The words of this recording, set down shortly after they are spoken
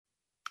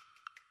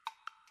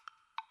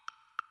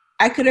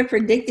I could have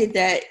predicted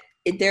that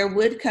there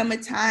would come a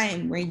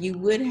time where you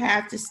would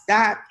have to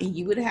stop and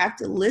you would have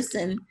to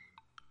listen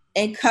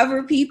and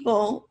cover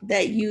people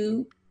that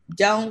you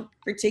don't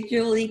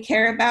particularly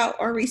care about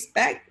or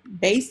respect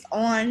based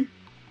on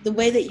the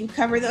way that you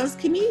cover those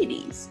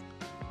communities.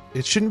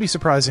 It shouldn't be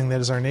surprising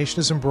that as our nation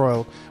is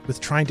embroiled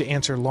with trying to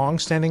answer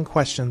long-standing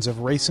questions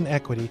of race and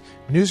equity,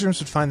 newsrooms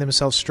would find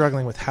themselves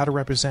struggling with how to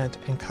represent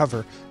and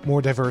cover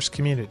more diverse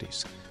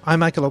communities.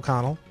 I'm Michael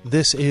O'Connell.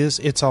 This is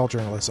It's All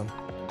Journalism.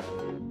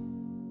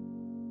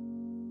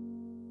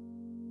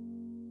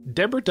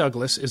 Deborah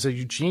Douglas is a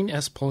Eugene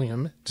S.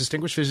 Pulliam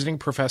Distinguished Visiting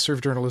Professor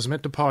of Journalism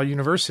at DePauw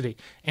University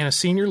and a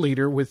senior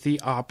leader with the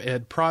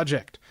Op-Ed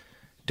Project.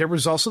 Deborah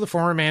is also the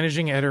former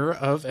managing editor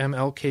of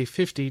MLK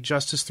 50,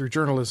 Justice Through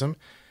Journalism,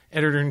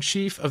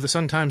 editor-in-chief of the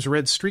Sun-Times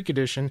Red Streak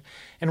edition,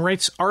 and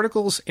writes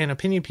articles and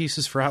opinion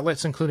pieces for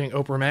outlets including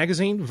Oprah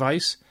Magazine,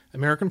 Vice,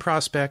 American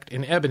Prospect,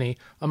 and Ebony,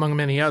 among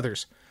many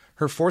others.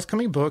 Her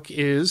forthcoming book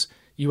is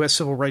U.S.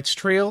 Civil Rights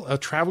Trail, A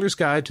Traveler's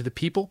Guide to the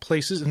People,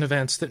 Places, and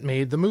Events That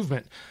Made the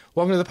Movement.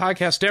 Welcome to the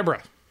podcast,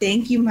 Deborah.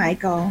 Thank you,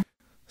 Michael.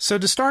 So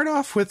to start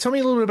off with, tell me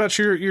a little bit about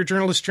your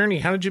journalist journey.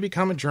 How did you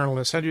become a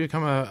journalist? How did you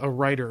become a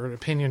writer, an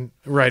opinion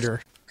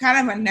writer?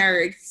 Kind of a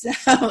nerd.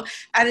 So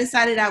I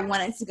decided I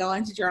wanted to go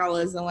into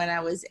journalism when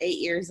I was 8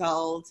 years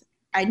old.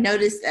 I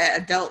noticed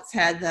that adults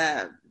had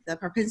the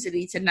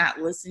propensity to not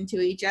listen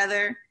to each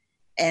other.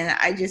 And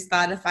I just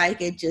thought if I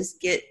could just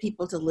get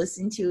people to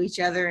listen to each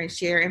other and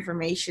share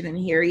information and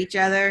hear each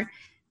other,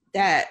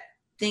 that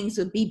things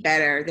would be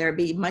better. There would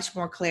be much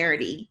more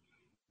clarity.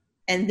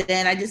 And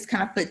then I just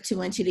kind of put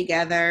two and two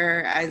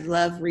together. I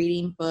love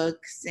reading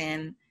books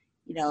and,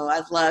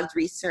 I've loved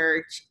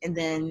research. And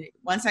then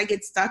once I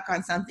get stuck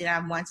on something I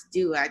want to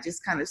do, I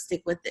just kind of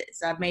stick with it.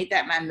 So I've made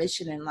that my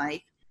mission in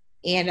life.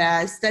 And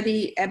I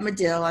studied at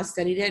Medill. I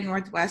studied at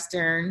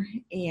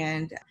Northwestern.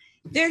 And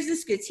there's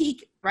this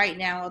critique right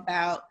now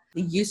about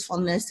the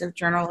usefulness of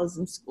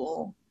journalism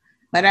school.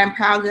 But I'm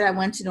proud that I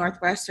went to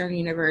Northwestern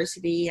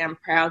University. I'm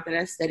proud that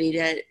I studied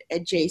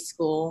at J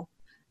School.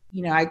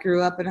 I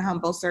grew up in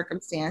humble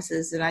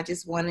circumstances, and I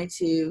just wanted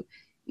to,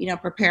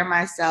 prepare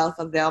myself,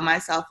 avail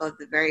myself of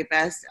the very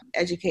best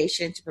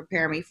education to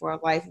prepare me for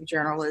a life of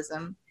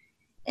journalism.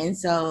 And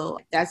so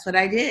that's what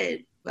I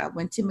did. I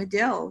went to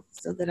Medill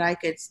so that I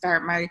could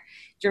start my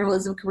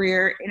journalism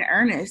career in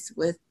earnest,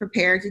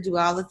 prepared to do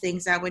all the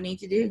things I would need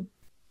to do.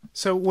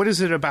 So what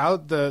is it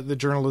about the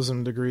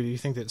journalism degree do you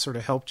think that sort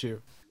of helped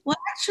you? Well,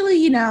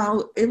 actually,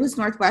 it was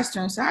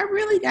Northwestern, so I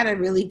really got a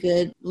really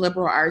good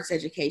liberal arts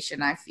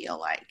education, I feel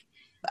like.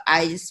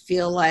 I just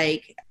feel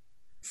like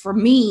for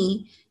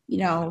me,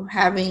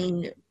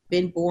 having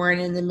been born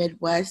in the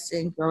Midwest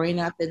and growing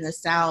up in the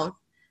South,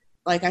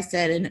 like I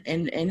said,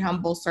 in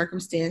humble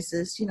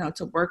circumstances,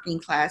 to working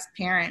class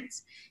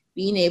parents,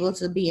 being able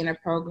to be in a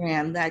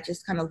program that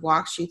just kind of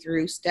walks you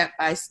through step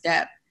by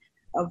step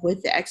of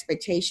what the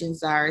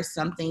expectations are is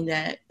something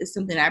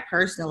I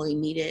personally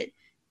needed.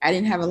 I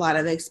didn't have a lot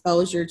of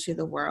exposure to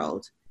the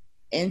world.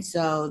 And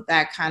so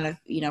that kind of,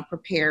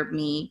 prepared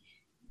me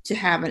to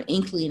have an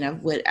inkling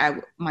of what I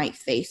might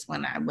face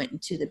when I went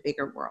into the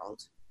bigger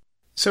world.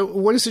 So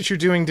what is it you're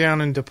doing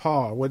down in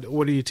DePauw?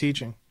 What are you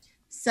teaching?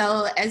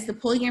 So as the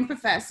Pulliam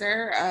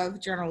Professor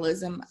of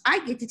Journalism, I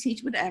get to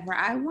teach whatever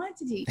I want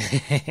to teach.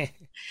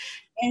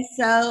 And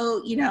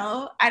so,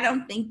 I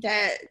don't think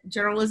that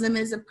journalism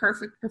is a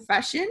perfect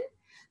profession.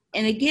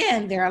 And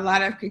again, there are a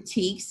lot of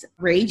critiques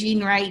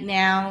raging right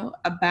now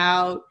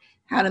about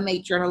how to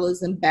make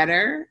journalism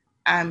better.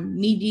 I'm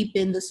knee-deep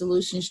in the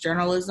solutions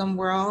journalism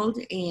world,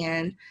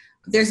 and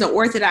there's an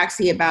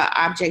orthodoxy about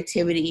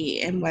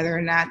objectivity and whether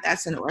or not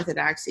that's an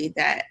orthodoxy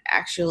that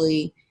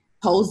actually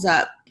holds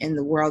up in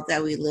the world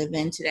that we live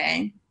in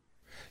today.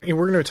 And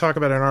we're going to talk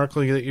about an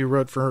article that you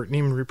wrote for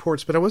Nieman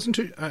Reports, but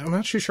I'm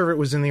not too sure if it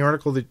was in the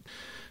article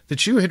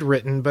that you had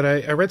written, but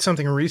I read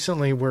something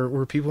recently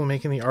where people were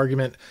making the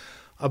argument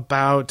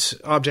about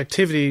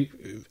objectivity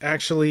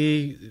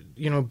actually,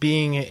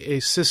 being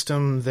a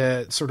system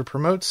that sort of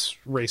promotes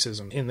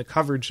racism in the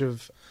coverage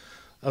of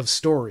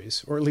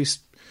stories, or at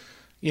least,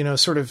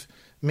 sort of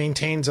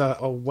maintains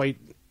a white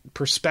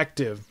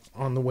perspective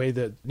on the way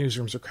that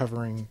newsrooms are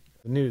covering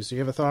the news. Do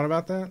you have a thought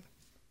about that?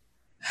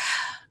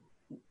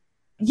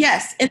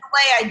 Yes, in a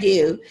way I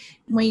do.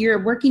 When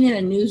you're working in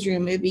a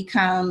newsroom, it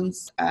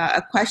becomes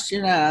a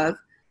question of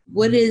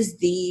what is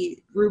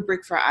the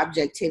rubric for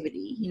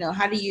objectivity?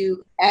 How do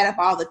you add up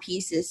all the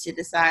pieces to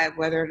decide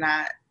whether or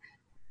not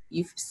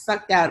you've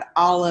sucked out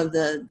all of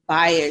the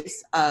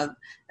bias of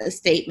a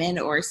statement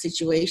or a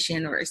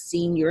situation or a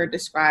scene you're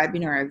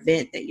describing or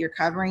event that you're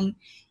covering?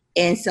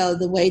 And so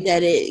the way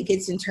that it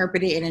gets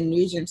interpreted in a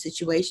newsroom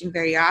situation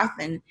very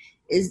often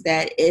is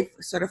that it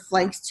sort of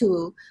flanks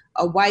to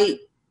a white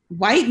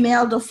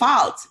male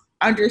default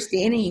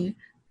understanding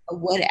of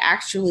what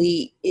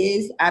actually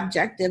is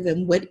objective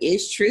and what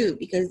is true,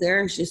 because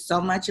there's just so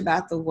much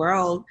about the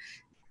world,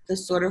 the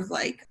sort of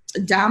like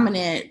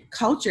dominant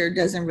culture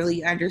doesn't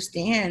really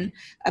understand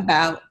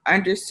about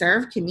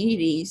underserved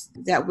communities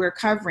that we're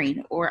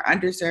covering, or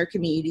underserved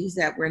communities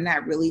that we're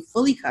not really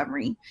fully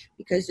covering,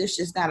 because there's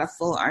just not a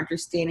full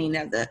understanding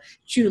of the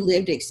true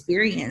lived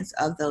experience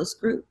of those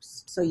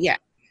groups. So yeah,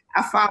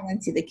 I fall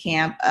into the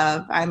camp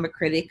of I'm a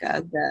critic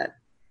of the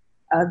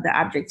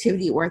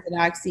objectivity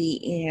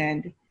orthodoxy.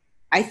 And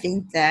I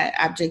think that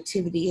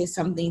objectivity is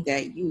something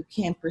that you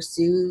can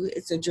pursue.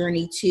 It's a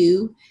journey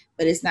too,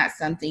 but it's not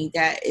something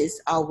that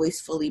is always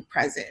fully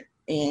present.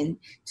 And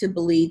to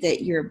believe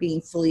that you're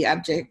being fully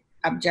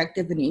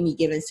objective in any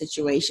given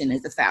situation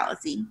is a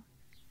fallacy.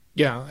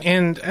 Yeah,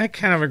 and I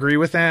kind of agree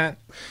with that.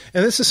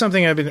 And this is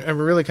something I've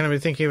really kind of been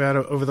thinking about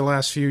over the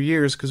last few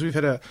years, because we've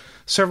had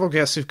several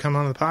guests who've come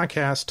on the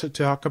podcast to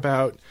talk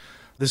about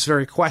this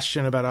very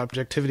question about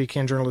objectivity.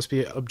 Can journalists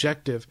be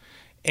objective?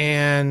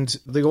 And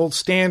the old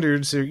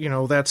standards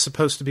are, that's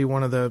supposed to be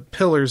one of the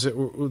pillars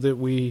that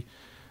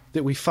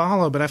we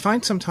follow. But I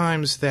find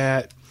sometimes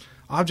that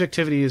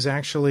objectivity is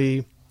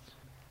actually,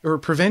 or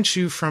prevents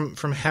you from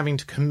having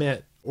to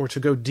commit or to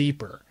go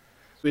deeper.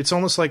 It's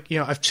almost like,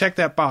 I've checked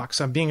that box.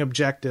 I'm being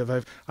objective.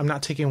 I'm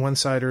not taking one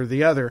side or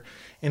the other.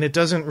 And it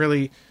doesn't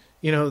really,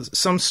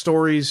 some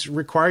stories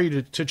require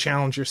you to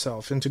challenge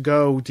yourself and to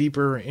go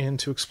deeper and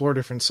to explore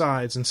different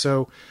sides. And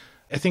so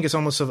I think it's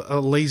almost a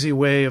lazy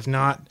way of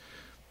not,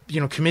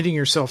 committing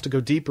yourself to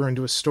go deeper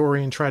into a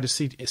story and try to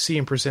see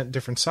and present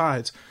different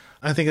sides.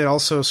 I think it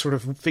also sort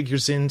of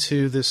figures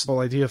into this whole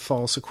idea of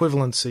false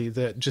equivalency,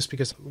 that just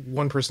because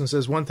one person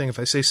says one thing, if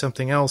I say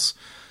something else,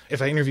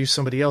 if I interview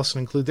somebody else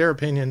and include their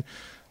opinion,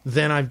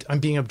 then I'm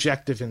being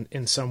objective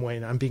in some way,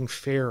 and I'm being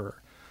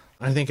fairer.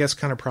 I think that's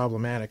kind of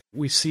problematic.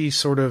 We see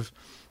sort of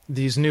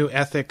these new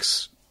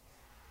ethics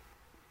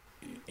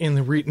in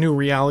the new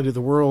reality of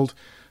the world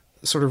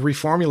sort of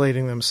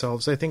reformulating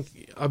themselves. I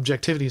think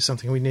objectivity is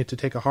something we need to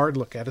take a hard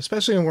look at,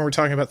 especially when we're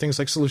talking about things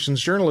like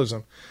solutions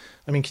journalism.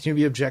 I mean, can you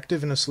be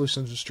objective in a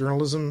solutions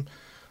journalism,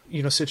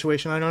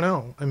 situation? I don't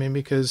know. I mean,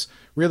 because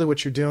really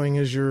what you're doing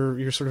is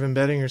you're sort of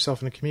embedding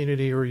yourself in a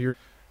community, or you're,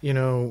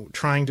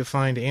 trying to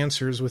find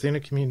answers within a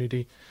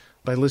community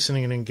by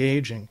listening and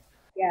engaging.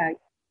 Yeah,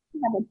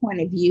 you have a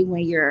point of view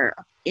when you're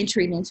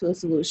entering into a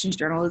solutions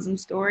journalism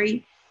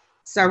story.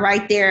 So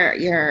right there,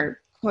 your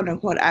quote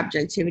unquote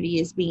objectivity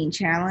is being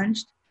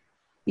challenged,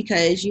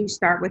 because you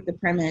start with the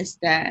premise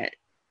that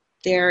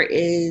there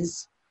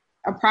is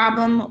a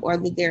problem, or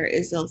that there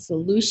is a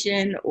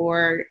solution,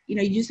 or,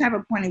 you just have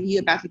a point of view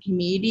about the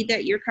community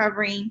that you're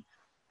covering,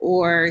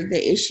 or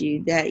the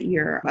issue that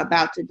you're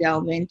about to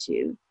delve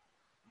into.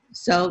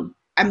 So,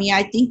 I mean,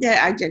 I think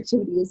that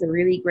objectivity is a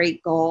really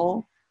great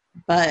goal,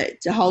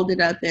 but to hold it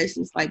up as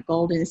this like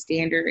golden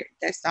standard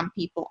that some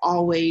people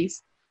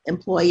always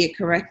employ it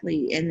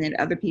correctly, and then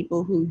other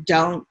people who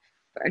don't,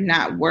 are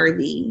not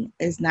worthy,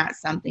 is not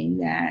something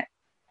that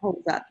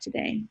holds up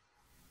today.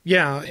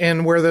 Yeah,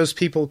 and where those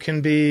people can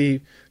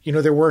be,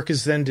 their work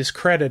is then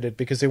discredited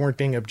because they weren't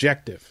being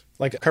objective,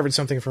 like covered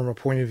something from a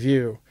point of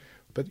view.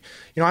 But,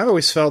 I've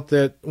always felt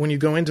that when you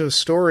go into a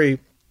story,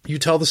 you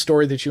tell the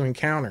story that you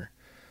encounter.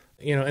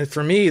 And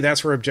for me,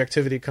 that's where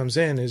objectivity comes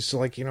in, is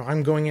like,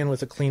 I'm going in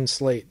with a clean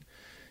slate.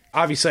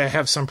 Obviously, I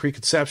have some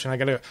preconception.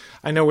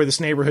 I know where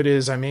this neighborhood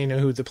is. I may know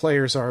who the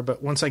players are.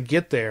 But once I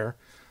get there,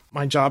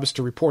 my job is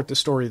to report the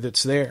story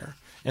that's there.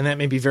 And that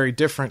may be very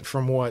different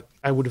from what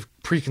I would have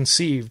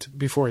preconceived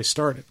before I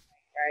started.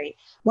 Right.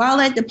 While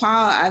at DePauw,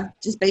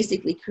 I've just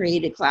basically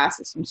created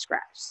classes from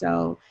scratch.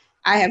 So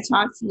I have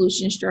taught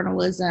solutions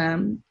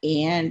journalism,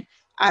 and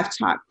I've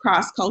taught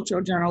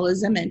cross-cultural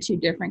journalism in two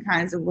different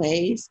kinds of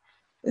ways.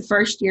 The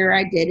first year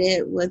I did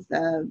it with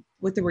a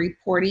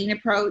reporting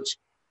approach.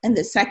 And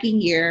the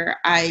second year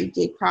I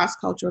did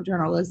cross-cultural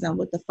journalism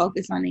with a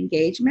focus on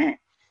engagement,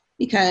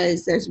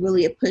 because there's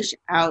really a push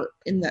out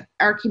in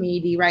our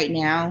community right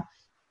now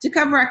to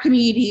cover our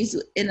communities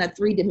in a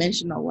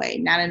three-dimensional way,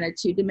 not in a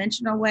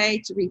two-dimensional way,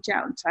 to reach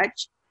out and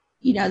touch,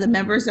 the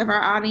members of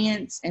our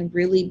audience and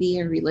really be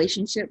in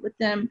relationship with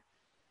them.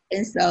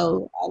 And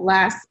so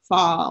last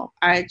fall,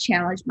 I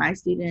challenged my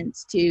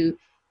students to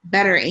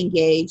better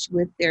engage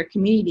with their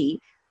community,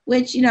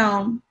 which,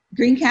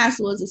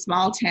 Greencastle is a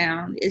small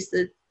town. It's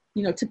the,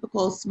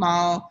 typical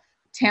small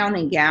town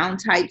and gown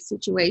type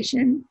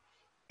situation.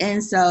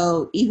 And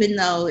so even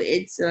though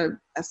it's a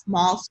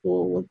small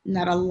school with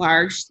not a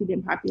large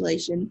student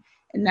population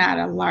and not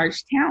a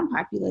large town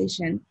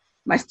population,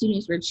 my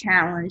students were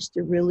challenged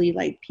to really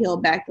like peel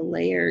back the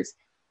layers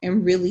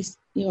and really,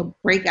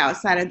 break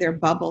outside of their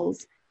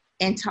bubbles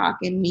and talk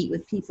and meet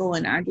with people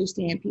and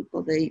understand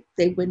people they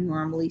wouldn't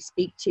normally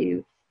speak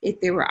to if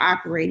they were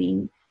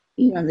operating,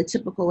 in the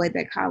typical way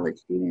that college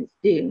students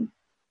do.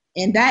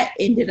 And that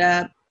ended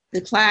up,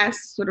 the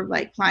class sort of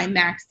like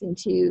climaxed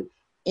into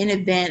an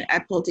event I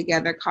pulled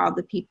together called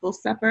the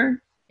People's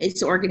Supper.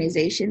 It's an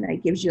organization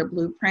that gives you a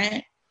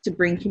blueprint to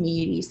bring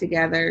communities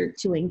together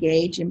to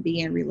engage and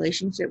be in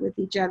relationship with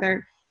each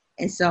other.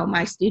 And so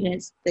my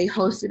students, they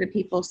hosted a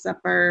People's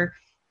Supper.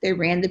 They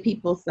ran the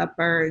People's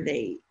Supper.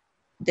 They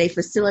They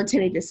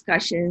facilitated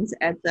discussions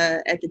at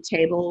the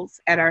tables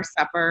at our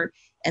supper.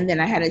 And then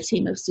I had a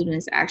team of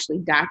students actually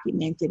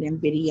documented in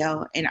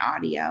video and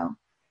audio.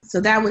 So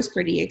that was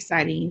pretty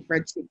exciting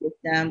to get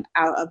them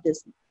out of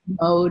this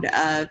mode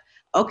of,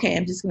 okay,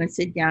 I'm just going to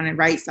sit down and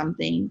write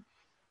something,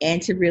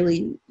 and to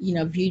really,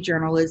 view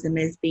journalism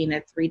as being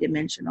a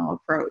three-dimensional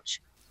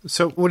approach.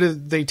 So what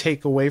did they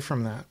take away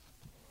from that?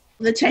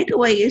 The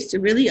takeaway is to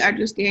really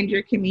understand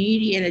your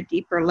community at a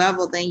deeper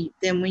level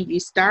than when you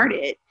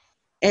started.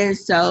 And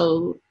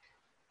so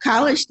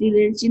college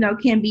students,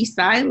 can be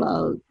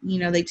siloed.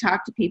 They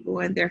talk to people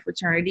in their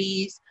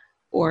fraternities,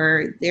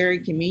 or they're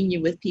in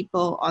communion with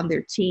people on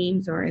their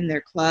teams or in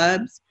their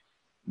clubs.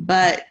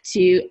 But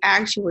to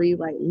actually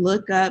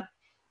look up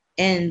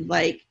and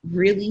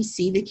really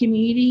see the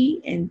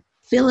community and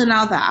fill in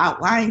all the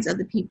outlines of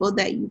the people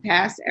that you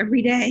pass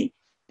every day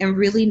and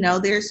really know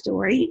their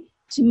story,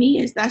 to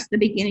me, that's the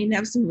beginning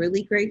of some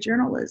really great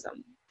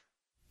journalism.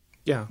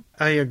 Yeah,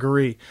 I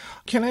agree.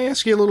 Can I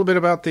ask you a little bit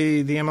about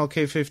the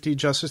MLK 50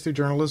 Justice Through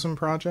Journalism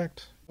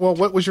project? Well,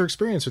 what was your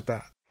experience with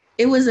that?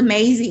 It was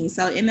amazing.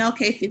 So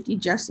MLK 50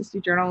 Justice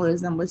Through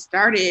Journalism was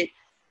started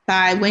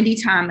by Wendy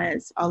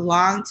Thomas, a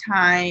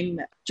longtime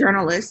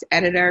journalist,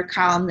 editor,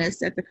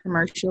 columnist at the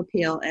Commercial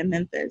Appeal in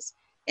Memphis.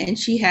 And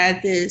she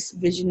had this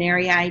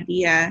visionary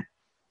idea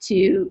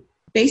to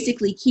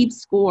basically keep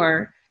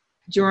score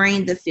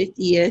during the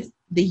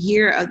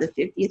year of the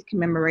 50th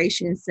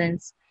commemoration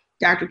since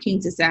Dr.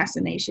 King's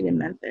assassination in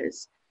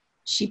Memphis.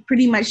 She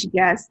pretty much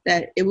guessed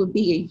that it would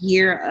be a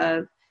year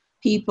of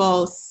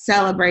people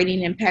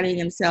celebrating and patting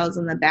themselves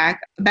on the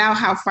back about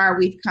how far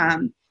we've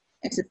come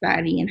in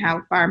society and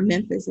how far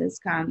Memphis has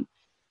come.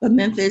 But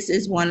Memphis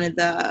is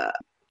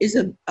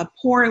a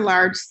poor,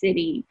 large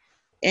city.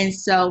 And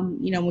so,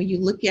 when you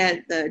look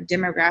at the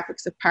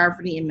demographics of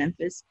poverty in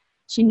Memphis,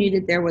 she knew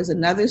that there was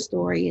another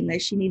story and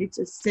that she needed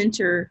to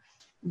center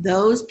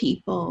those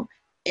people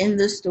in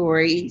the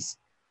stories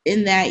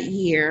in that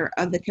year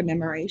of the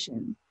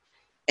commemoration.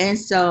 And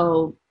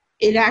so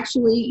it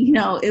actually,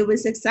 it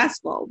was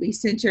successful. We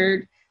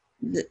centered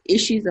the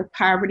issues of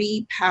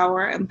poverty,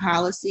 power, and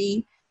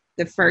policy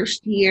the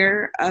first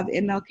year of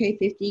MLK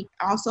 50,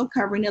 also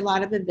covering a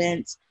lot of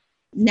events.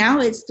 Now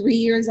it's 3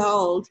 years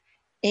old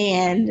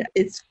and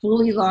it's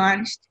fully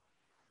launched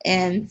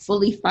and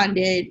fully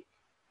funded.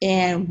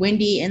 And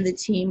Wendy and the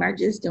team are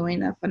just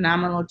doing a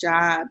phenomenal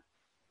job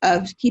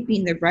of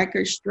keeping the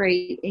record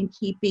straight and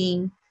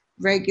keeping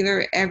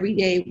regular,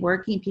 everyday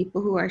working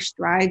people who are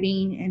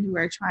striving and who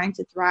are trying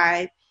to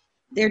thrive.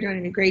 They're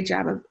doing a great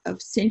job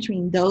of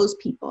centering those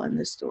people in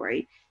the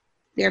story.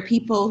 There are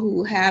people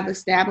who have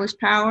established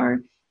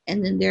power,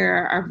 and then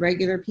there are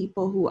regular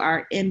people who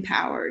are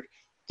empowered.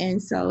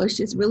 And so it's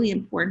just really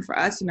important for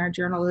us in our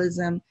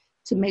journalism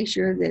to make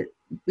sure that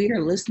we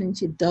are listening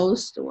to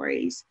those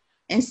stories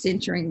and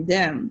centering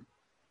them.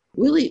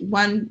 Really,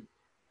 one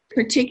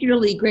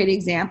particularly great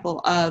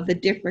example of the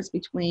difference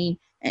between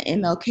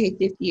an MLK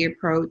 50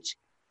 approach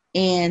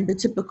and the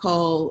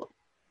typical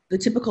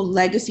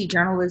legacy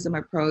journalism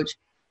approach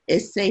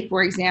is, say,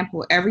 for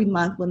example, every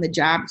month when the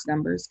jobs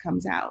numbers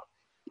comes out,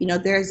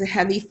 there's a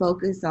heavy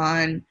focus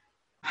on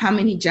how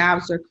many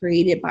jobs are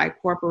created by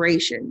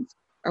corporations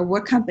or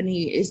what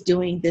company is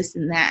doing this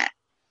and that.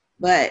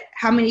 But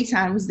how many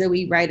times do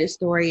we write a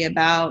story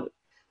about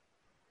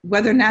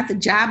whether or not the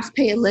jobs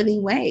pay a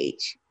living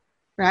wage,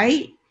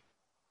 right?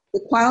 The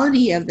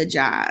quality of the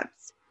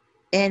jobs,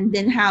 and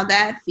then how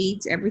that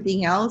feeds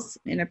everything else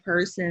in a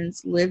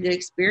person's lived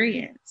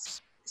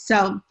experience.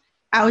 So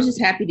I was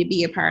just happy to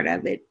be a part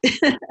of it.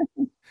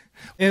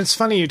 And it's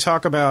funny you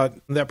talk about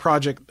that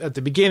project at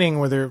the beginning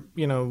where they're,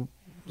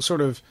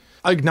 sort of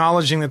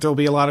acknowledging that there'll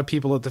be a lot of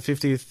people at the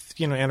 50th,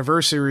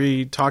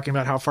 anniversary talking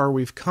about how far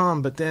we've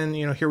come. But then,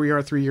 here we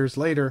are 3 years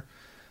later,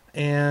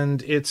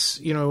 and it's,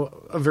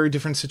 a very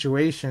different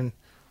situation.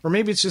 Or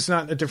maybe it's just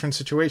not a different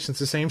situation. It's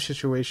the same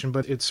situation,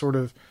 but it's sort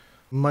of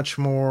much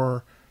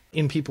more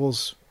in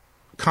people's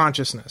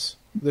consciousness,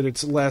 that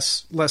it's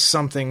less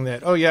something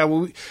that, oh yeah,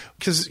 well,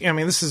 because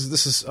this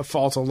is a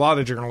fault of a lot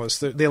of journalists.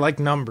 They like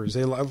numbers.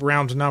 They love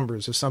round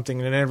numbers. If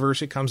something, an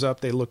anniversary comes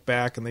up, they look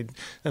back and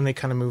they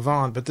kind of move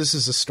on. But this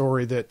is a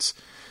story that's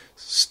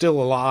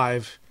still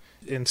alive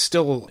and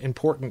still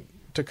important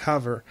to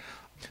cover.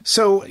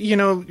 So,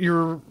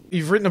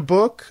 you've written a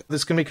book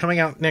that's going to be coming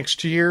out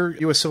next year,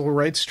 U.S. Civil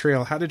Rights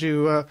Trail. How did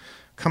you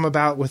come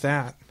about with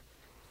that?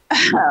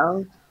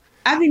 Oh,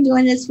 I've been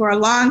doing this for a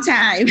long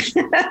time.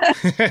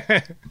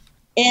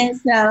 And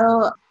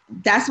so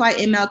that's why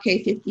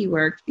MLK 50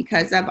 worked,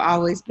 because I've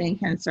always been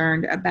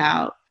concerned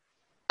about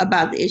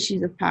the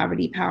issues of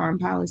poverty, power, and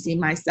policy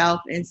myself,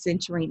 and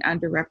centering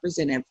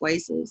underrepresented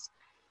voices.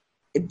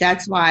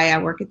 That's why I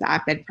work at the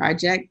Op-Ed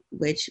Project,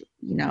 which,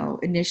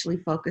 initially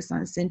focused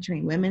on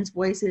centering women's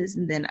voices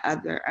and then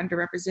other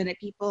underrepresented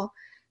people.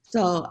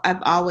 So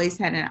I've always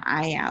had an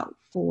eye out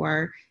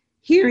for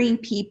hearing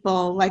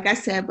people. Like I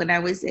said, when I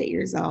was 8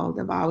 years old,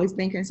 I've always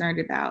been concerned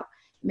about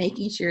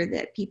making sure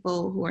that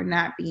people who are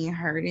not being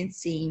heard and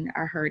seen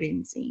are heard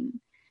and seen.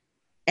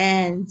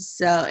 And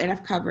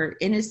I've covered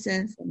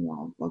innocence and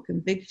wrongful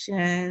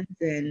convictions,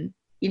 and,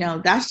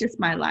 that's just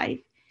my life.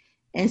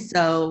 And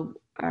so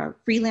a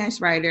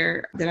freelance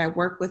writer that I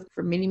work with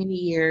for many, many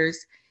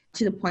years,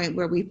 to the point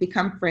where we've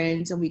become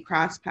friends and we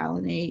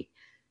cross-pollinate,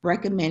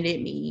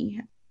 recommended me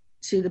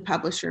to the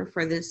publisher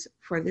for this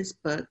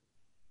book.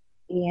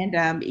 And,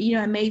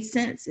 it made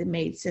sense. It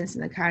made sense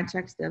in the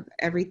context of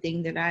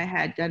everything that I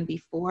had done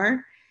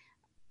before.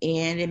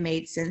 And it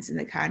made sense in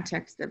the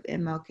context of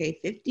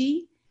MLK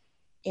 50.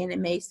 And it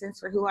made sense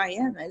for who I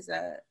am as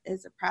a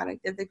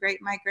product of the Great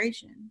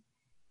Migration.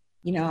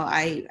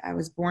 I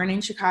was born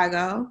in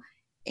Chicago,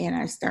 and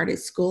I started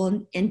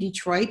school in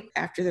Detroit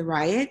after the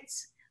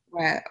riots,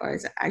 or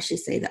I should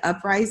say the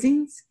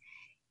uprisings.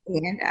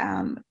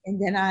 And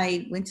then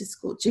I went to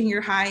school,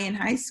 junior high and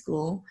high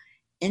school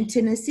in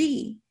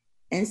Tennessee.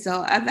 And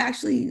so I've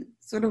actually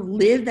sort of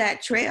lived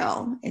that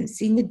trail and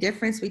seen the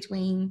difference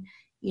between,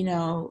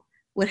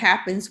 what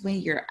happens when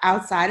you're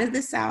outside of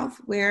the South,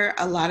 where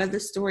a lot of the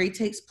story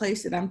takes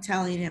place that I'm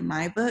telling in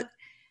my book,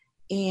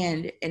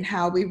 and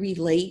how we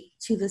relate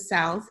to the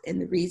South and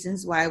the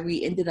reasons why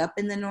we ended up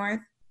in the North.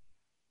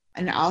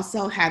 And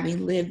also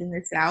having lived in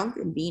the South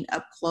and being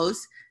up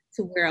close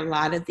to where a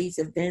lot of these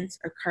events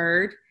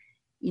occurred,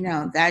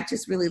 that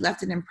just really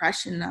left an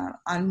impression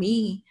on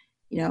me,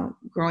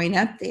 growing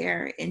up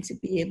there, and to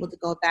be able to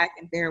go back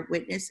and bear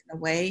witness in a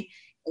way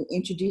and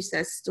introduce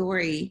that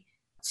story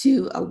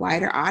to a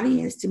wider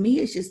audience. To me,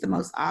 it's just the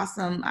most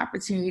awesome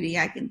opportunity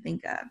I can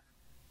think of.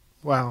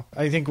 Wow.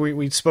 I think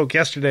we spoke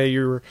yesterday.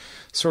 You were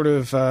sort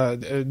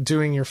of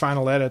doing your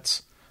final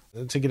edits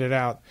to get it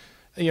out.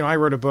 I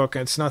wrote a book.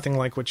 It's nothing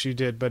like what you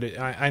did, but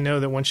I know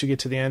that once you get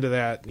to the end of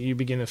that, you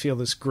begin to feel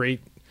this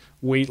great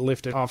weight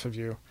lifted off of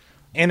you,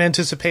 and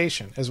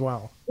anticipation as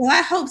well. Well,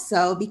 I hope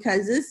so,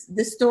 because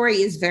this story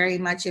is very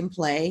much in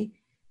play.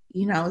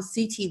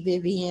 C.T.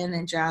 Vivian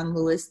and John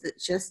Lewis that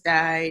just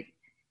died,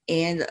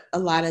 and a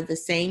lot of the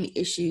same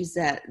issues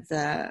that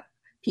the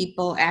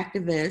people,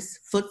 activists,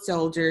 foot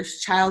soldiers,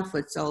 child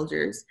foot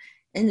soldiers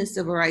in the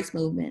civil rights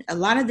movement, a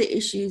lot of the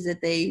issues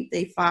that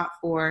they fought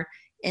for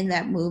in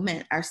that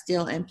movement are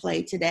still in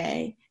play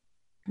today.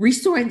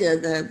 Restoring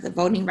the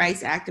Voting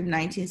Rights Act of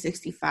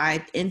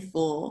 1965 in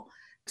full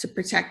to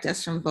protect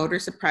us from voter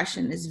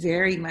suppression is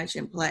very much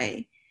in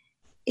play.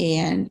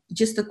 And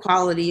just the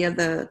quality of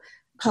the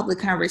public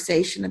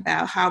conversation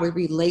about how we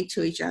relate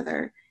to each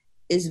other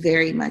is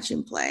very much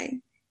in play.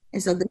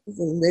 And so this is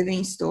a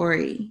living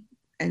story.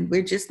 And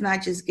we're just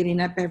not just getting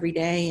up every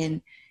day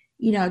and,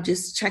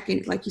 just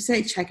checking, like you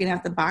said, checking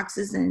out the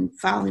boxes and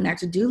following our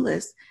to-do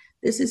list.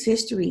 This is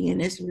history,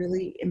 and it's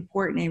really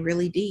important and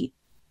really deep.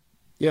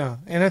 Yeah.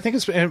 And I think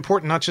it's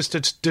important not just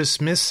to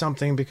dismiss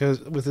something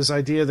because with this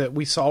idea that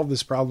we solved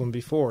this problem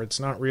before. It's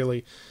not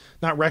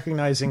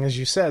recognizing, as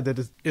you said,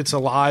 that it's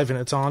alive and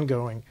it's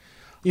ongoing.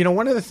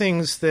 One of the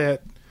things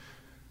that,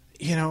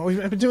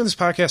 I've been doing this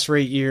podcast for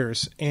 8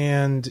 years,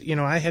 and,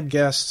 I had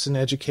guests and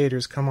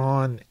educators come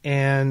on,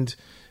 and,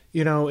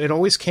 it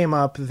always came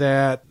up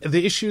that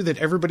the issue that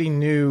everybody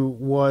knew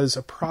was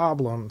a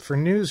problem for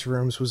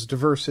newsrooms was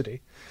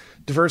diversity.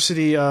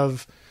 Diversity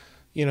of,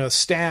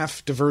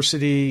 staff,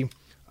 diversity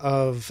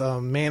of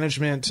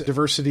management,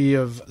 diversity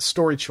of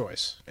story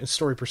choice and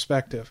story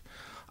perspective.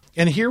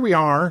 And here we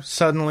are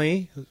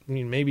suddenly,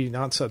 maybe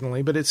not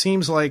suddenly, but it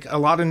seems like a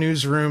lot of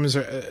newsrooms,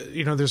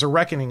 there's a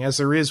reckoning, as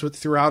there is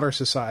throughout our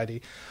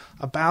society,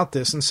 about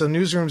this. And so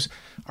newsrooms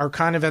are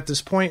kind of at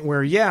this point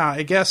where,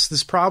 I guess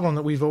this problem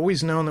that we've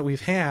always known that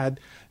we've had,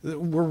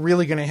 we're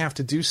really going to have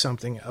to do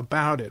something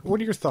about it.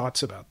 What are your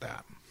thoughts about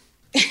that?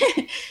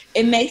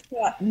 It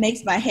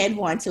makes my head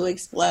want to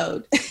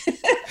explode.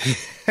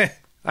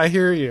 I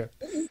hear you.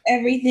 This is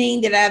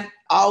everything that I've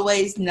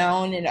always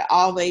known and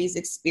always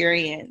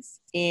experienced.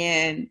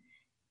 And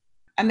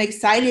I'm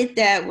excited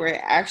that we're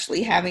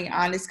actually having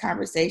honest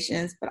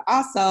conversations, but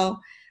also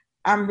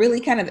I'm really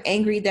kind of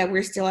angry that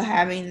we're still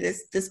having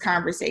this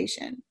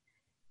conversation.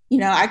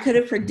 I could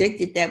have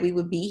predicted that we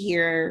would be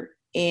here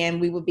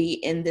and we would be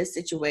in this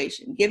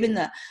situation, given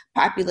the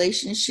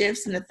population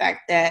shifts and the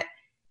fact that,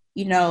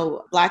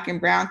 Black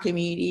and brown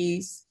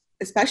communities,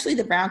 especially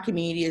the brown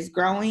community, is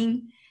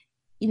growing.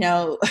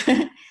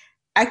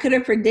 I could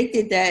have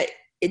predicted that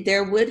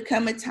there would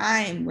come a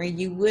time where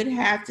you would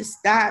have to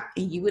stop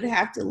and you would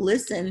have to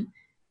listen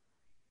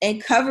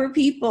and cover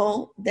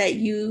people that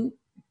you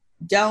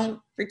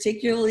don't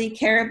particularly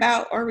care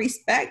about or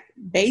respect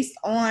based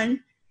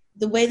on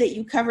the way that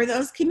you cover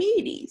those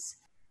communities.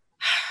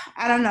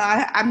 I don't know.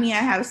 I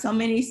have so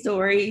many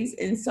stories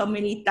and so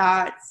many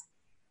thoughts,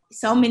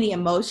 so many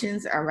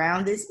emotions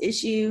around this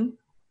issue.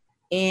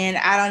 And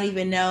I don't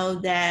even know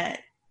that,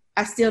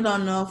 I still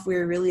don't know if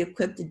we're really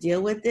equipped to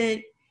deal with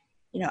it.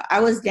 I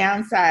was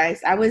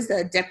downsized. I was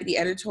the deputy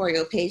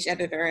editorial page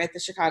editor at the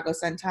Chicago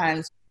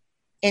Sun-Times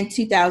in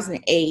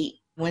 2008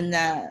 when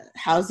the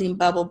housing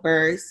bubble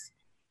burst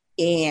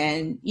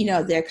and,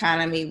 the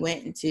economy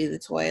went into the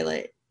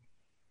toilet.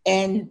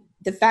 And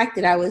the fact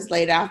that I was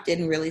laid off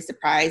didn't really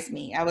surprise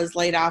me. I was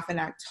laid off in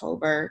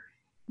October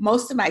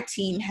most of my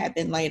team had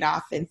been laid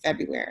off in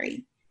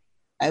February.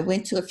 I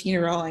went to a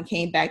funeral and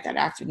came back that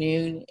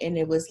afternoon, and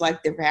it was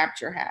like the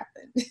rapture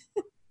happened.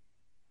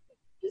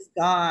 It's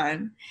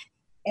gone.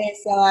 And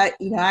so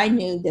I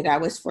knew that I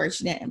was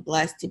fortunate and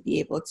blessed to be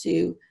able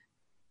to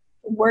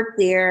work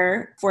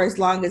there for as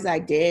long as I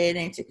did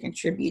and to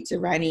contribute to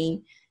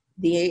writing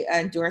the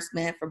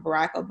endorsement for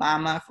Barack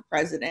Obama for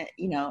president,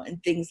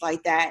 and things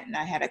like that. And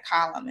I had a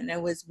column, and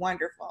it was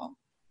wonderful.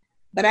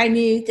 But I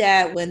knew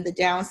that when the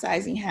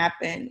downsizing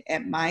happened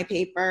at my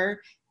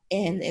paper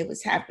and it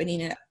was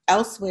happening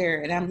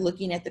elsewhere, and I'm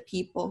looking at the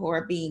people who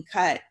are being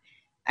cut,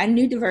 I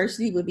knew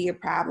diversity would be a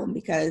problem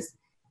because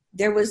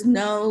there was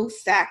no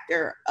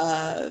factor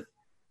of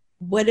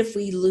what if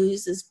we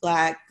lose this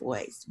Black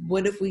voice?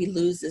 What if we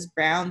lose this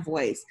brown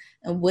voice?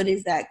 And what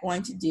is that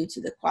going to do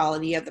to the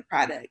quality of the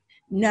product?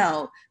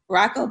 No,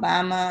 Barack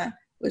Obama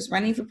was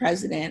running for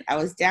president. I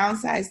was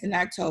downsized in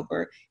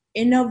October.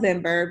 In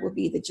November would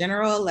be the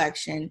general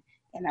election.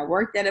 And I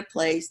worked at a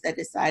place that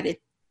decided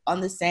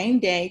on the same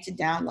day to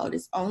download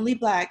its only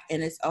Black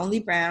and its only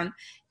brown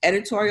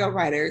editorial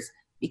writers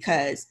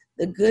because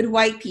the good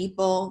white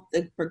people,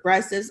 the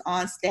progressives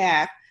on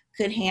staff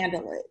could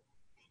handle it.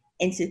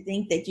 And to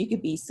think that you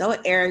could be so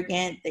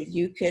arrogant that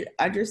you could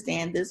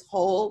understand this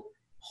whole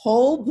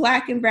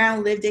Black and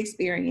brown lived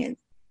experience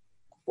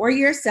for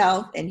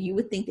yourself, and you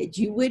would think that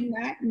you would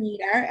not need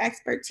our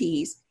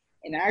expertise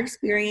and our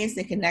experience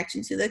and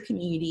connection to the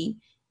community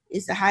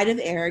is the height of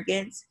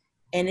arrogance,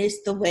 and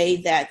it's the way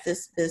that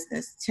this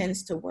business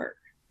tends to work.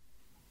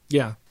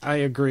 Yeah, I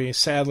agree.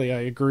 Sadly, I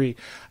agree.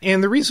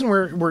 And the reason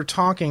we're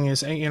talking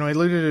is, I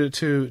alluded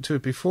to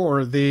it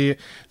before,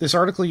 this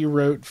article you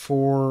wrote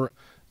for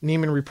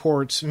Nieman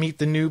Reports, Meet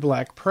the New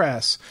Black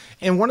Press.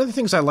 And one of the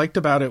things I liked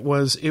about it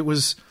was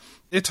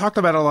it talked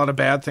about a lot of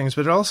bad things,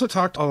 but it also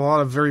talked a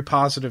lot of very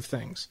positive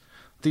things.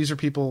 These are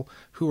people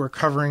who are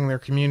covering their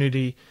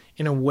community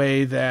in a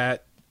way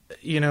that,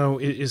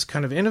 is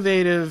kind of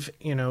innovative,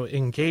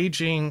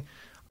 engaging,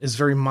 is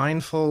very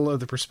mindful of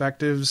the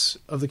perspectives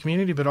of the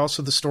community, but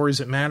also the stories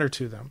that matter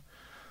to them.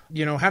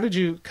 How did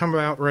you come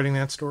about writing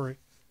that story?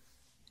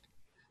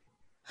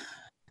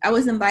 I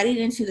was invited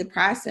into the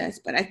process,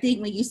 but I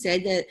think when you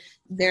said that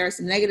there are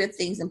some negative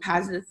things and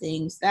positive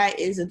things, that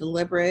is a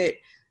deliberate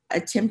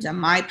attempt on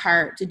my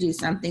part to do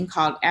something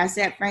called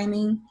asset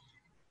framing.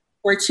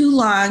 For too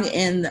long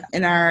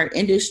in our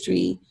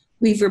industry,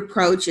 we've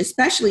approached,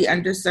 especially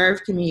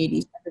underserved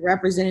communities,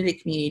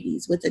 underrepresented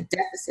communities, with a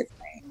deficit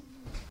frame.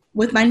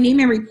 With my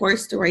Nieman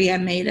Reports story, I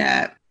made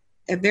a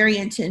very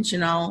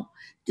intentional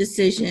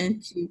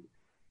decision to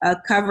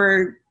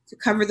cover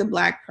the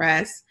Black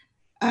press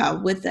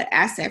with the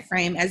asset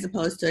frame as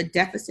opposed to a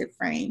deficit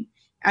frame.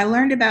 I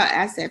learned about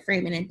asset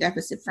framing and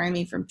deficit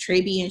framing from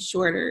Trabian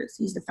Shorters.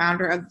 He's the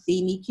founder of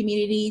VME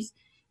Communities.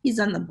 He's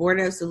on the board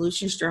of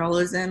Solutions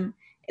Journalism,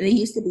 and he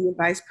used to be a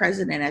vice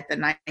president at the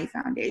Knight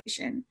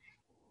Foundation.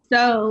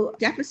 So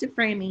deficit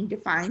framing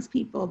defines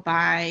people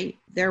by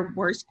their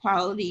worst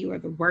quality or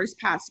the worst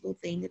possible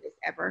thing that has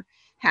ever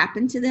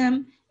happened to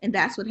them. And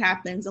that's what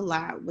happens a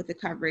lot with the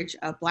coverage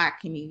of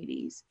Black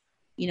communities.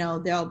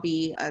 There'll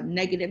be a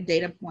negative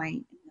data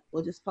point.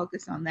 We'll just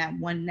focus on that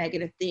one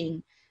negative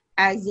thing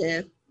as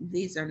if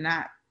these are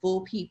not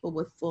full people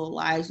with full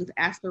lives, with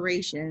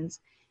aspirations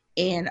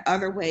and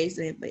other ways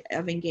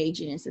of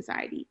engaging in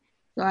society.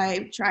 So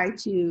I try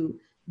to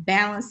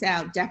balance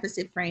out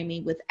deficit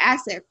framing with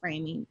asset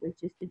framing,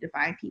 which is to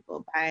define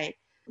people by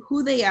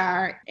who they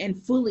are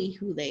and fully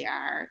who they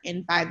are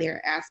and by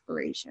their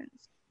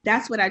aspirations.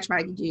 That's what I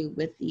try to do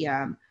with the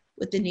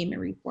Nieman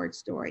Report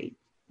story.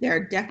 There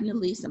are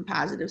definitely some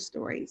positive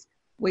stories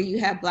where you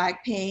have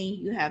Black pain,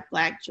 you have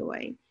Black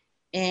joy,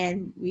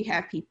 and we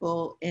have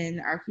people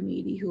in our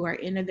community who are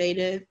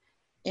innovative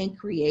and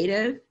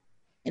creative.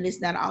 And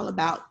it's not all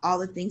about all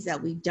the things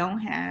that we don't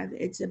have.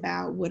 It's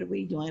about what are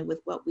we doing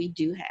with what we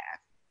do have.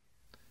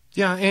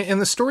 Yeah, and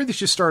the story that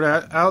you start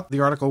out the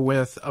article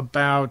with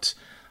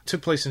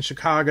took place in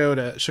Chicago.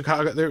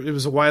 It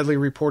was a widely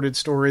reported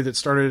story that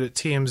started at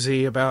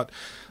TMZ about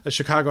a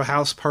Chicago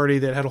house party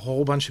that had a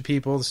whole bunch of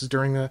people. This is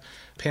during the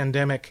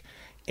pandemic.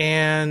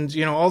 And,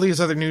 all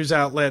these other news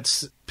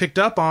outlets picked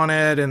up on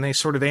it and they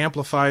sort of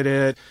amplified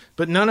it,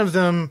 but none of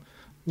them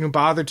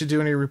bothered to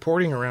do any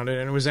reporting around it.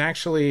 And it was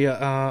actually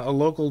a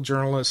local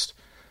journalist,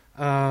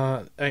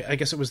 I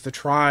guess it was The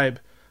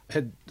Tribe,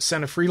 had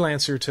sent a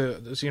freelancer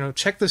to,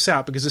 check this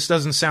out because this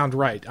doesn't sound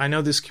right. I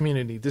know this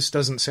community. This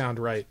doesn't sound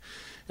right.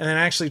 And it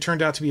actually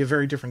turned out to be a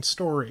very different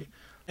story.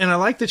 And I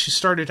like that you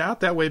started out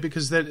that way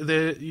because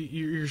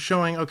you're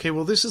showing, okay,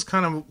 well, this is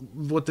kind of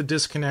what the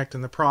disconnect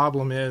and the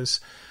problem is.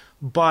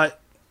 But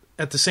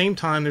at the same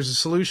time, there's a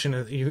solution.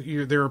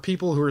 There are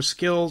people who are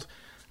skilled,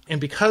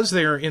 and because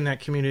they are in that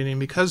community and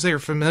because they are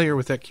familiar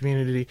with that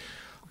community,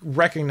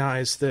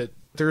 recognize that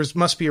there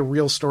must be a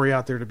real story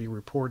out there to be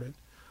reported.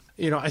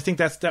 I think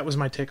that was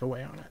my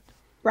takeaway on it.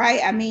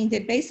 Right. I mean,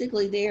 that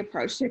basically they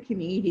approached their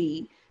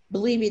community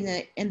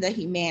believing in the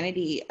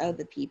humanity of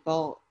the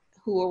people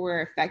who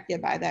were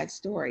affected by that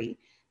story.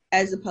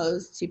 as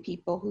opposed to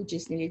people who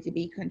just needed to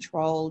be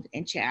controlled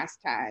and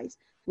chastised,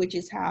 which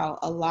is how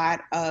a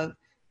lot of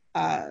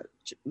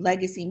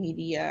legacy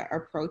media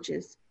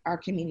approaches our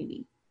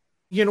community.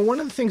 You know, one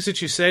of the things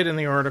that you said in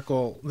the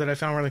article that I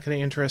found really kind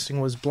of interesting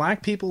was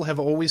Black people have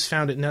always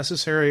found it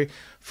necessary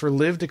for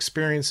lived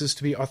experiences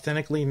to be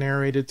authentically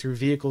narrated through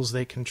vehicles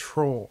they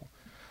control.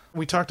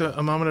 We talked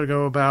a moment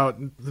ago about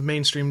the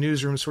mainstream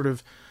newsroom sort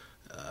of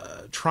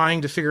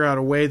trying to figure out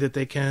a way that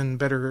they can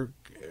better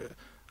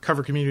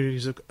cover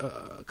communities of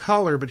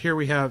color, but here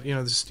we have, you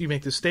know, you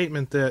make the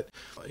statement that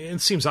it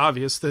seems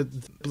obvious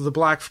that the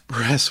Black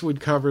press would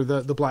cover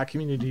the Black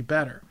community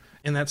better.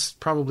 And that's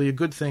probably a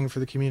good thing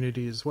for the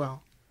community as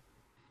well.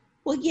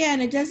 Well, yeah,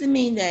 and it doesn't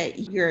mean that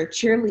you're a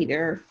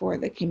cheerleader for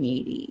the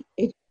community.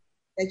 It's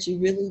that you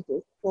really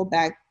just pull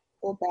back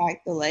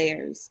the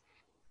layers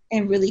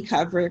and really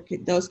cover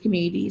those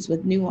communities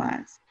with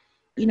nuance.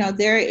 You know,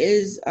 there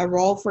is a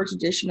role for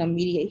traditional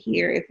media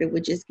here if it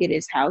would just get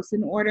its house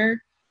in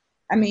order.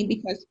 I mean,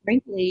 because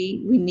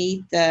frankly, we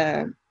need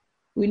the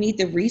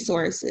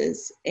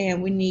resources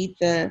and we need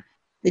the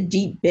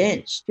deep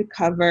bench to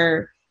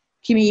cover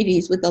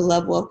communities with the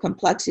level of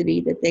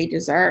complexity that they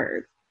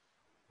deserve.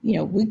 You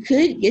know, we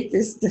could get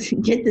this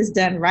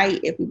done right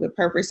if we would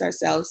purpose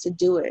ourselves to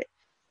do it.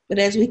 But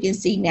as we can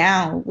see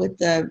now with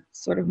the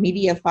sort of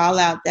media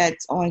fallout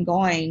that's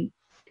ongoing,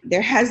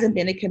 there hasn't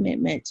been a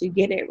commitment to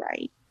get it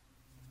right.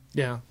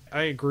 Yeah,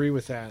 I agree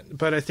with that.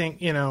 But I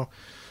think, you know,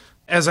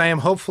 as I am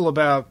hopeful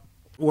about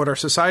what our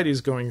society is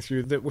going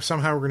through, that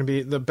somehow we're going to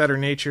be, the better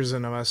natures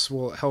in us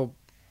will help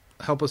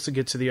us to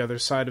get to the other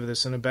side of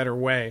this in a better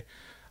way.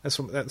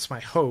 That's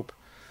my hope.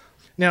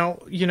 Now,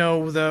 you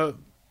know, the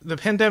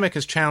pandemic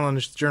has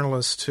challenged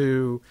journalists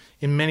in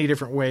many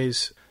different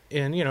ways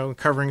in, you know,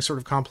 covering sort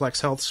of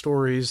complex health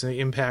stories, the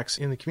impacts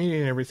in the community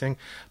and everything.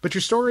 But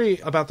your story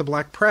about the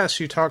Black press,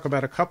 you talk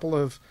about a couple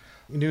of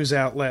news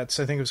outlets.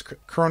 I think it was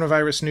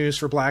Coronavirus News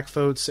for Black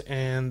Folks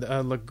and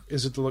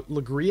is it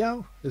Le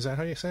Griot? Is that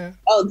how you say it?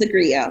 Oh, the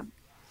Griot.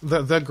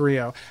 The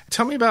Griot.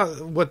 Tell me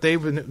about what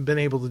they've been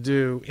able to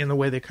do in the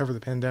way they cover the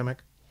pandemic.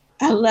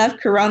 I love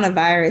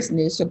Coronavirus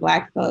News for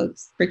Black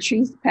Folks.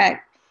 Patrice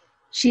Peck,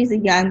 she's a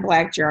young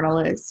Black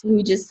journalist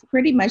who just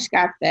pretty much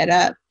got fed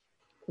up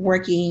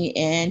working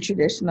in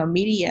traditional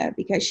media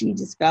because she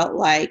just felt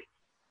like,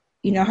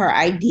 you know, her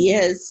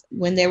ideas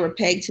when they were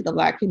pegged to the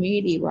Black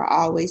community were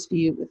always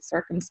viewed with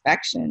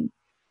circumspection.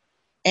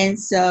 And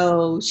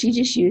so she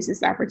just used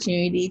this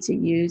opportunity to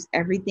use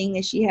everything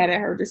that she had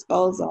at her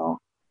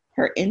disposal,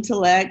 her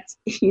intellect,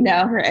 you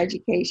know, her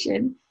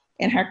education,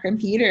 and her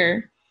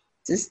computer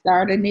to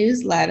start a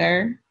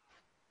newsletter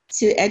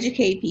to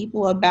educate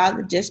people about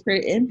the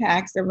disparate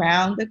impacts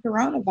around the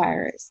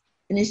coronavirus.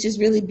 And it's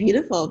just really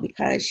beautiful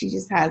because she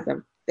just has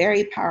a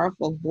very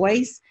powerful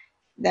voice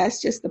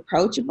that's just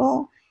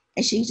approachable.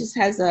 And she just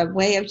has a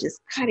way of just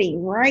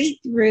cutting right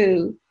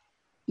through,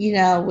 you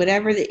know,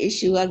 whatever the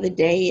issue of the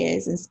day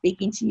is and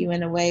speaking to you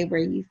in a way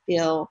where you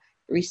feel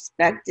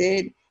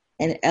respected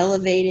and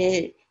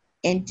elevated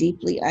and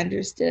deeply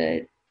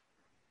understood.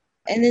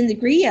 And then the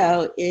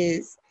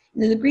Griot's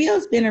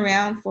been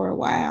around for a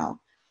while.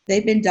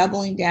 They've been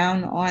doubling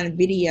down on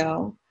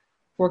video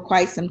for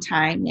quite some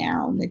time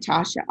now.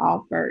 Natasha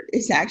Alford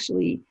is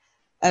actually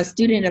a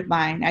student of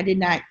mine. I did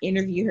not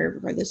interview her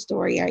for the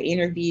story. I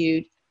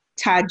interviewed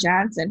Todd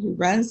Johnson, who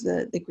runs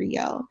the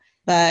Griot,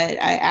 but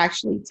I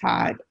actually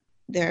taught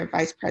their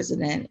vice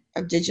president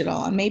of digital.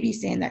 I may be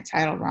saying that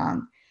title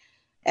wrong,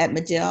 at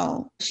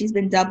Medill. She's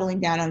been doubling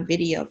down on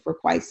video for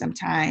quite some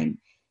time.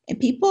 And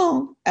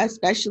people,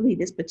 especially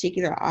this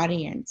particular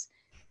audience,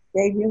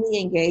 they really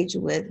engage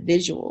with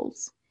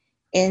visuals.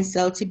 And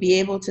so to be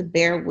able to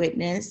bear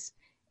witness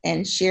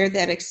and share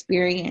that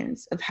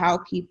experience of how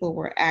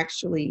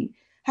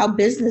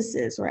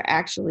businesses were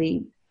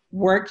actually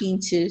working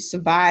to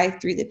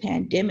survive through the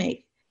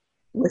pandemic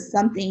was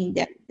something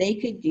that they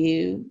could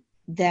do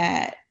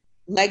that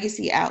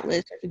legacy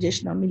outlets or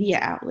traditional media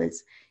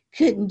outlets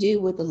couldn't do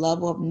with the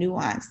level of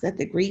nuance that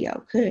the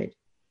Griot could.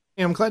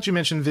 Yeah, I'm glad you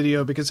mentioned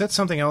video because that's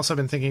something else I've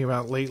been thinking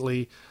about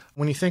lately.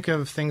 When you think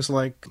of things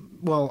like,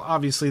 well,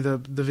 obviously the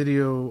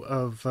video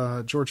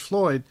of George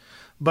Floyd,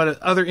 but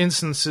other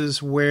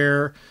instances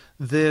where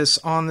this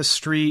on the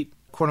street,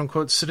 quote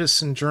unquote,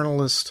 citizen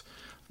journalist,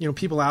 you know,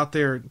 people out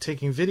there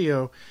taking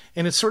video,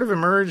 and it's sort of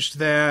emerged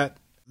that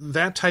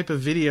type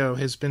of video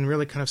has been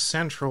really kind of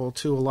central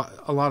to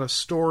a lot of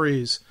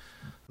stories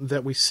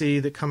that we see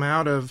that come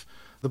out of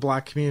the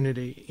Black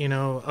community, you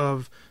know,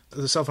 of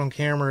the cell phone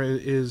camera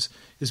is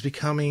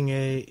becoming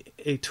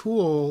a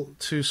tool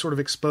to sort of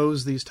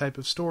expose these type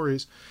of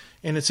stories.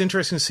 And it's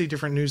interesting to see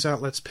different news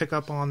outlets pick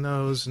up on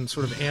those and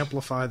sort of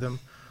amplify them.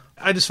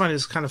 I just find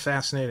it's kind of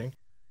fascinating.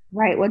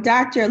 Right. Well,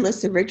 Dr.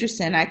 Alyssa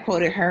Richardson, I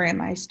quoted her in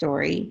my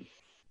story.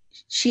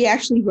 She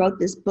actually wrote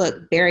this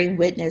book, Bearing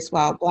Witness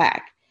While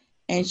Black,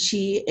 and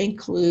she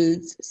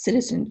includes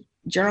citizen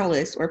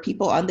journalists or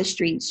people on the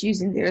streets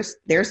using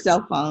their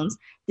cell phones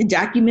to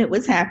document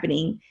what's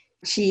happening.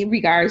 She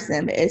regards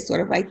them as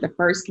sort of like the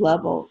first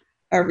level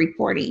of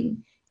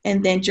reporting.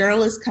 And then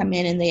journalists come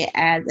in and they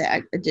add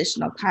the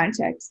additional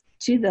context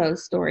to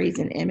those stories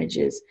and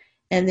images.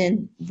 And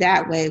then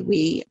that way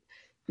we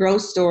grow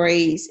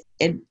stories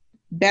and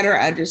better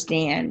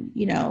understand,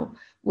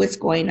 what's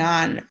going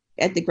on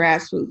at the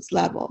grassroots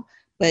level.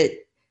 But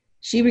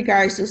she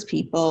regards those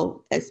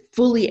people as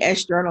fully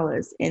as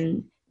journalists,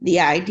 and the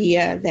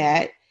idea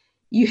that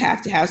you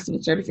have to have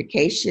some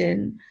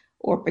certification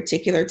or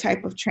particular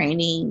type of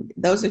training.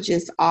 Those are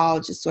just all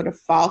just sort of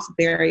false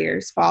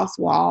barriers, false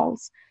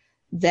walls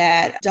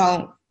that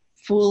don't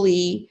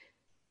fully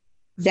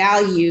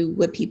value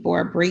what people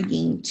are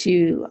bringing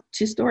to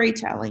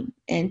storytelling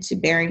and to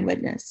bearing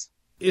witness.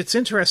 It's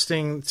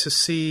interesting to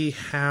see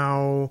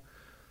how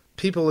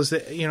people,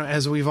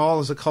 as we've all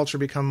as a culture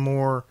become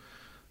more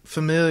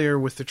familiar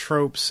with the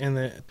tropes and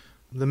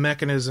the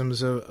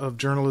mechanisms of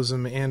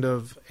journalism and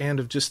of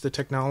just the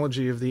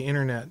technology of the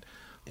internet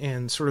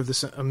and sort of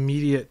this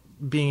immediate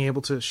being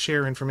able to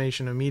share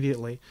information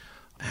immediately,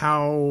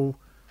 how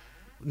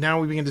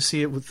now we begin to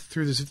see it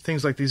through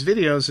things like these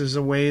videos as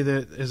a way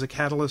that is a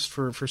catalyst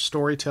for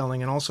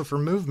storytelling and also for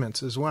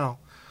movements as well.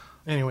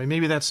 Anyway,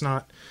 maybe let's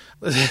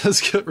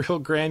get real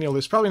granular.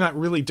 It's probably not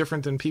really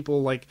different than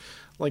people like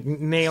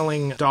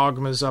nailing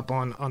dogmas up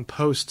on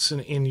posts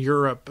in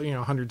Europe,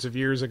 hundreds of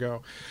years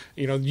ago,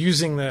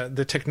 using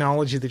the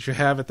technology that you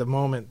have at the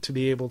moment to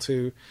be able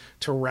to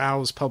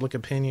rouse public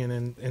opinion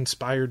and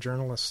inspire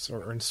journalists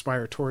or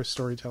inspire tourist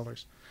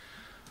storytellers.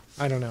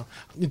 I don't know.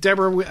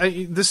 Deborah,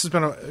 this has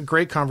been a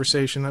great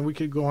conversation. We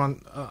could go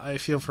on, I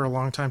feel, for a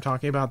long time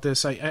talking about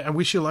this. I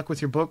wish you luck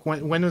with your book.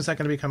 When is that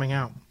going to be coming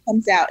out?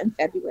 Comes out in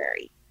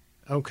February.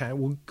 Okay.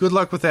 Well, good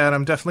luck with that.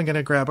 I'm definitely going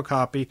to grab a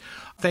copy.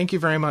 Thank you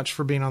very much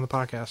for being on the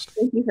podcast.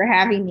 Thank you for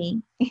having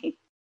me.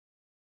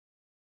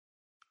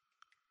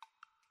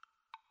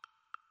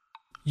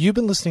 You've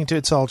been listening to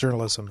It's All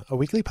Journalism, a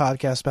weekly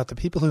podcast about the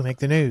people who make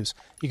the news.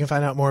 You can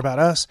find out more about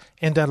us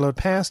and download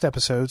past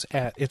episodes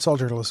at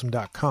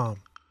itsalljournalism.com.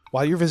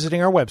 While you're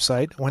visiting our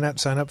website, why not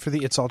sign up for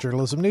the It's All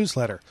Journalism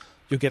newsletter?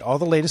 You'll get all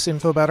the latest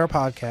info about our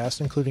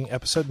podcast, including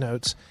episode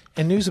notes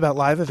and news about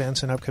live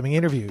events and upcoming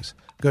interviews.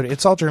 Go to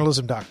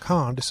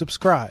itsalljournalism.com to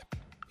subscribe.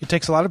 It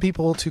takes a lot of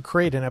people to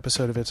create an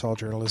episode of It's All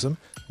Journalism.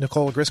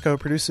 Nicole Grisco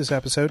produced this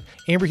episode,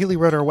 Amber Healy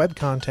wrote our web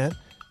content,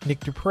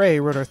 Nick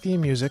Dupre wrote our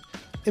theme music,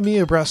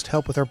 Emilia Brust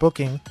helped with our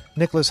booking,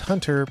 Nicholas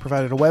Hunter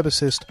provided a web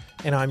assist,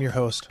 and I'm your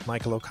host,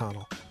 Michael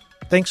O'Connell.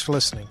 Thanks for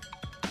listening.